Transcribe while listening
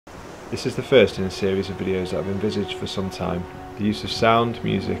This is the first in a series of videos that I've envisaged for some time. The use of sound,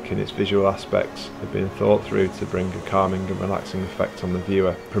 music and its visual aspects have been thought through to bring a calming and relaxing effect on the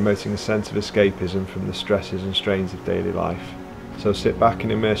viewer, promoting a sense of escapism from the stresses and strains of daily life. So sit back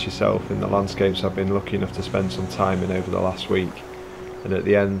and immerse yourself in the landscapes I've been lucky enough to spend some time in over the last week, and at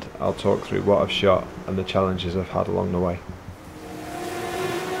the end I'll talk through what I've shot and the challenges I've had along the way.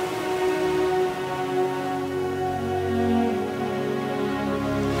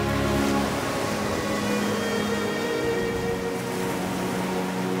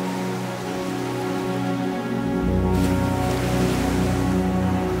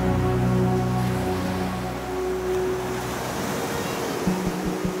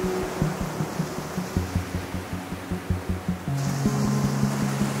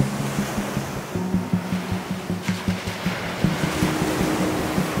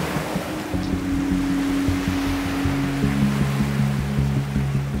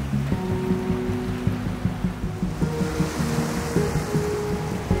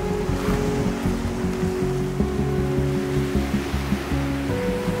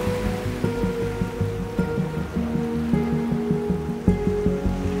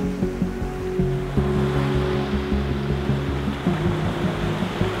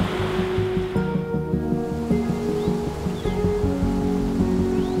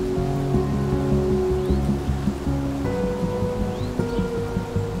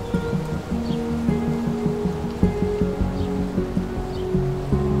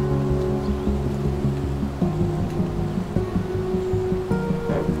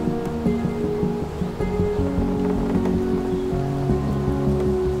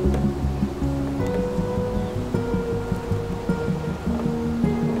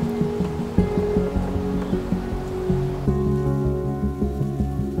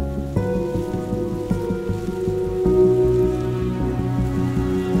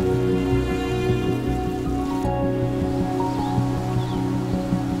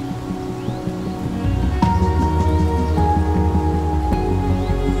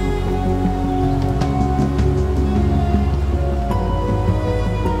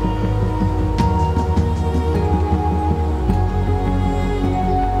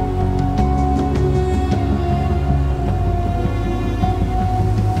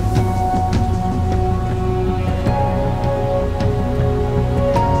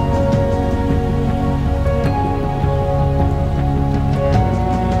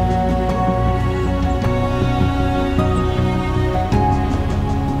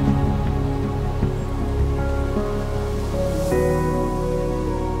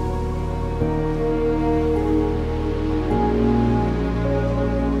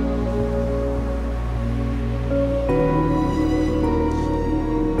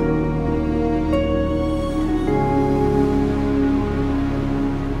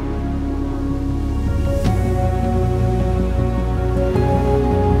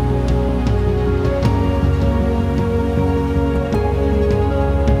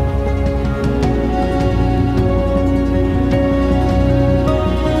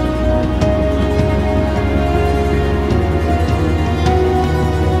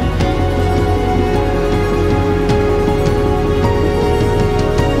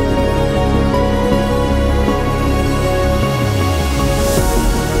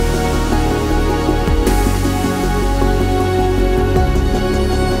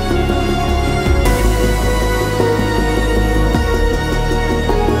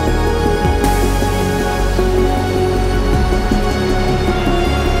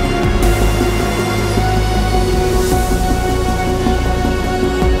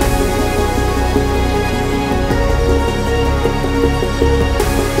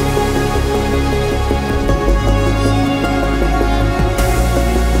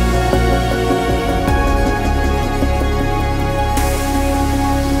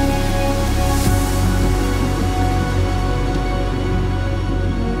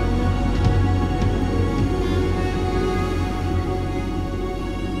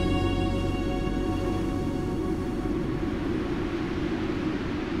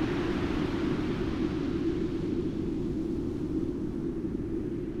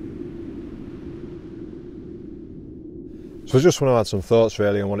 So I just want to add some thoughts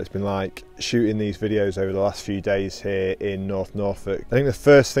really on what it's been like shooting these videos over the last few days here in North Norfolk. I think the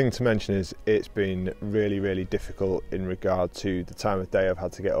first thing to mention is it's been really difficult in regard to the time of day I've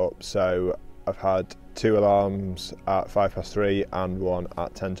had to get up. So I've had 2 alarms at 3:05 and 1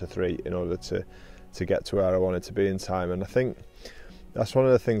 at 3:10 in order to get to where I wanted to be in time, and I think that's one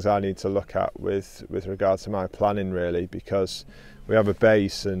of the things I need to look at with regard to my planning really, because we have a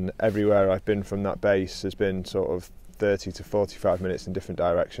base and everywhere I've been from that base has been sort of 30 to 45 minutes in different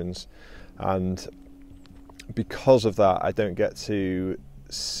directions, and because of that I don't get to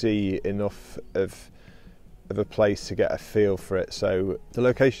see enough of a place to get a feel for it. So the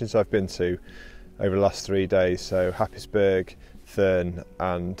locations I've been to over the last 3 days, so Happisburgh, Thurne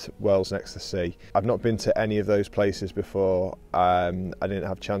and Wells-next-the-sea, I've not been to any of those places before. I didn't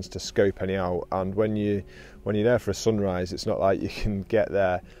have a chance to scope any out, and when you're there for a sunrise, it's not like you can get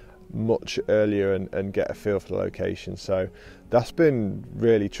there much earlier and get a feel for the location. So that's been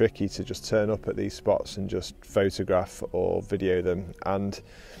really tricky, to just turn up at these spots and just photograph or video them. And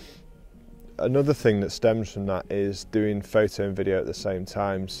another thing that stems from that is doing photo and video at the same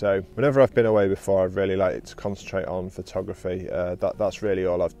time. So whenever I've been away before, I've really liked to concentrate on photography. That's really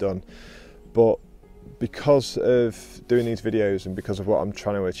all I've done. But because of doing these videos and because of what I'm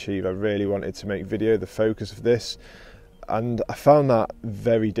trying to achieve, I really wanted to make video the focus of this. And I found that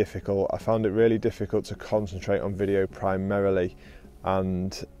very difficult. I found it really difficult to concentrate on video primarily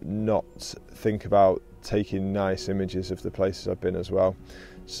and not think about taking nice images of the places I've been as well.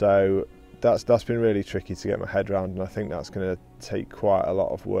 So that's been really tricky to get my head around, and I think that's going to take quite a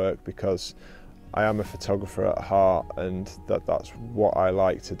lot of work, because I am a photographer at heart, and that's what I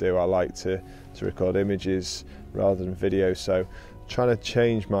like to do. I like to record images rather than video, so trying to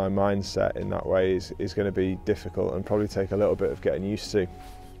change my mindset in that way is going to be difficult and probably take a little bit of getting used to.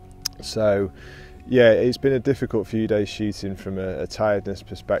 So yeah, it's been a difficult few days shooting from a tiredness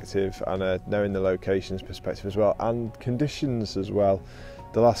perspective and a knowing the locations perspective as well, and conditions as well.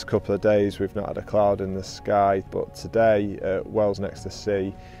 The last couple of days we've not had a cloud in the sky, but today at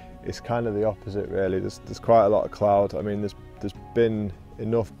Wells-next-the-sea it's kind of the opposite really. There's quite a lot of cloud. I mean, there's been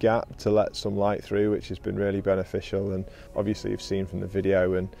enough gap to let some light through, which has been really beneficial, and obviously you've seen from the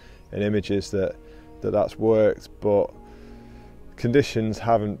video and images that's worked, but conditions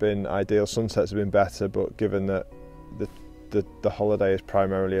haven't been ideal. Sunsets have been better, but given that the holiday is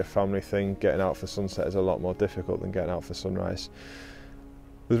primarily a family thing, getting out for sunset is a lot more difficult than getting out for sunrise.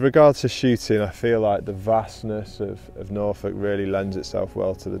 With regards to shooting, I feel like the vastness of Norfolk really lends itself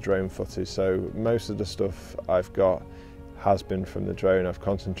well to the drone footage, so most of the stuff I've got has been from the drone. I've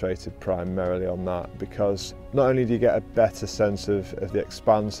concentrated primarily on that, because not only do you get a better sense of the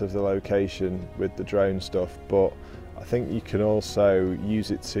expanse of the location with the drone stuff, but I think you can also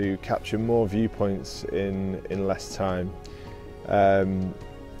use it to capture more viewpoints in less time.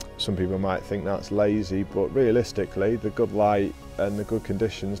 Some people might think that's lazy, but realistically the good light and the good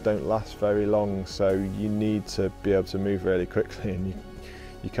conditions don't last very long, so you need to be able to move really quickly, and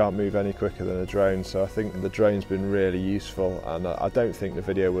you can't move any quicker than a drone. So I think the drone's been really useful, and I don't think the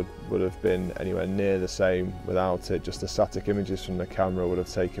video would have been anywhere near the same without it. Just the static images from the camera would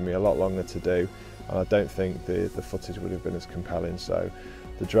have taken me a lot longer to do, and I don't think the footage would have been as compelling. So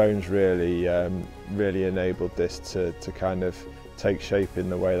the drones really really enabled this to kind of take shape in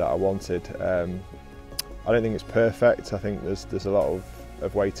the way that I wanted. I don't think it's perfect. I think there's a lot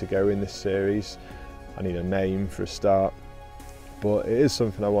of way to go in this series. I need a name for a start, but it is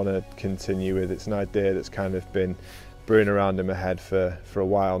something I want to continue with. It's an idea that's kind of been brewing around in my head for a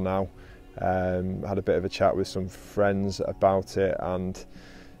while now. Had a bit of a chat with some friends about it, and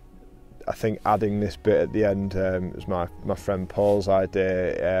I think adding this bit at the end was my friend Paul's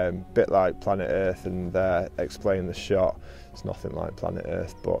idea, a bit like Planet Earth, and explain the shot. It's nothing like Planet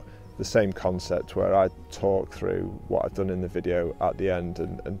Earth, but the same concept, where I talk through what I've done in the video at the end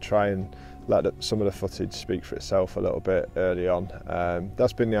and try and let some of the footage speak for itself a little bit early on.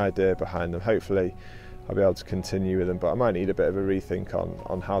 That's been the idea behind them. Hopefully I'll be able to continue with them, but I might need a bit of a rethink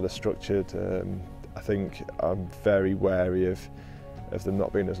on how they're structured. I think I'm very wary of them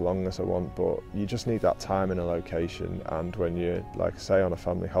not being as long as I want, but you just need that time in a location, and when you're, like I say, on a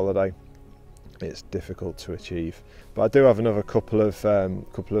family holiday, it's difficult to achieve. But I do have another couple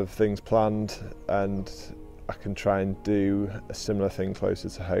of things planned, and I can try and do a similar thing closer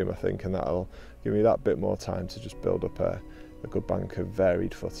to home, I think, and that'll give me that bit more time to just build up a good bank of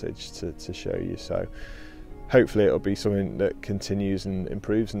varied footage to show you. So hopefully it'll be something that continues and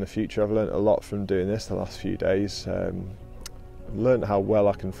improves in the future. I've learnt a lot from doing this the last few days. I've learnt how well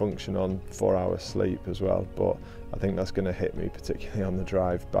I can function on 4 hours sleep as well, but I think that's going to hit me particularly on the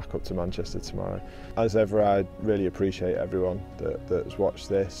drive back up to Manchester tomorrow. As ever, I really appreciate everyone that's watched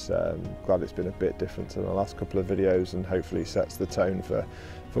this. Glad it's been a bit different to the last couple of videos, and hopefully sets the tone for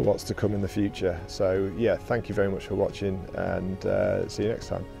what's to come in the future. So yeah, thank you very much for watching, and see you next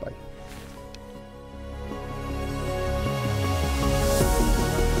time. Bye.